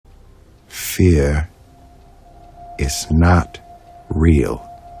fear is not real.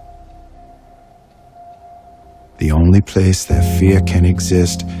 The only place that fear can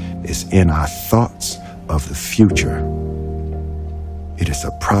exist is in our thoughts of the future. It is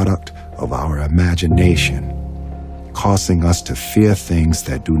a product of our imagination, causing us to fear things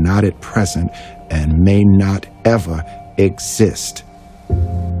that do not at present and may not ever exist.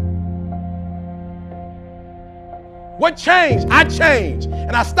 What changed? I changed,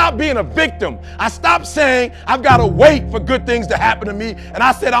 and I stopped being a victim. I stopped saying I've got to wait for good things to happen to me, and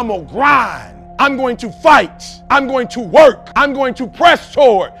I said I'm gonna grind. I'm going to fight. I'm going to work. I'm going to press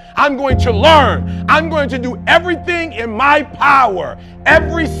toward. I'm going to learn. I'm going to do everything in my power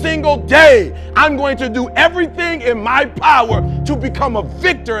every single day. I'm going to do everything in my power to become a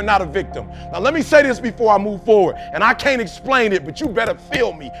victor and not a victim. Now, let me say this before I move forward, and I can't explain it, but you better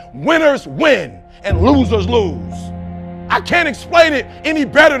feel me. Winners win and losers lose. I can't explain it any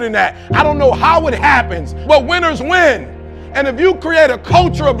better than that. I don't know how it happens, but winners win. And if you create a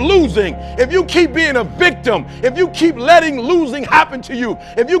culture of losing, if you keep being a victim, if you keep letting losing happen to you,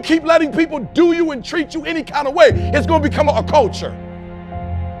 if you keep letting people do you and treat you any kind of way, it's going to become a culture.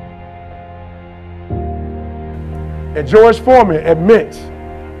 And George Foreman admits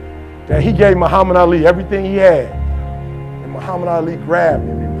that he gave Muhammad Ali everything he had. And Muhammad Ali grabbed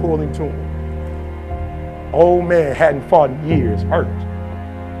him and pulled him to him. Old man hadn't fought in years, hurt.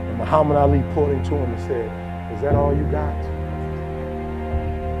 And Muhammad Ali pulled him to him and said, "Is that all you got?"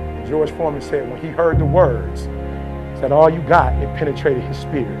 And George Foreman said when he heard the words, said, "All you got," it penetrated his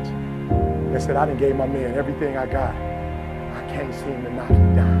spirit. And said, "I done gave my man everything I got. I can't seem to knock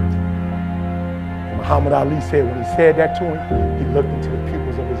him down." And Muhammad Ali said when he said that to him, he looked into the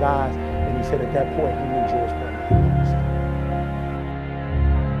pupils of his eyes and he said at that point he knew George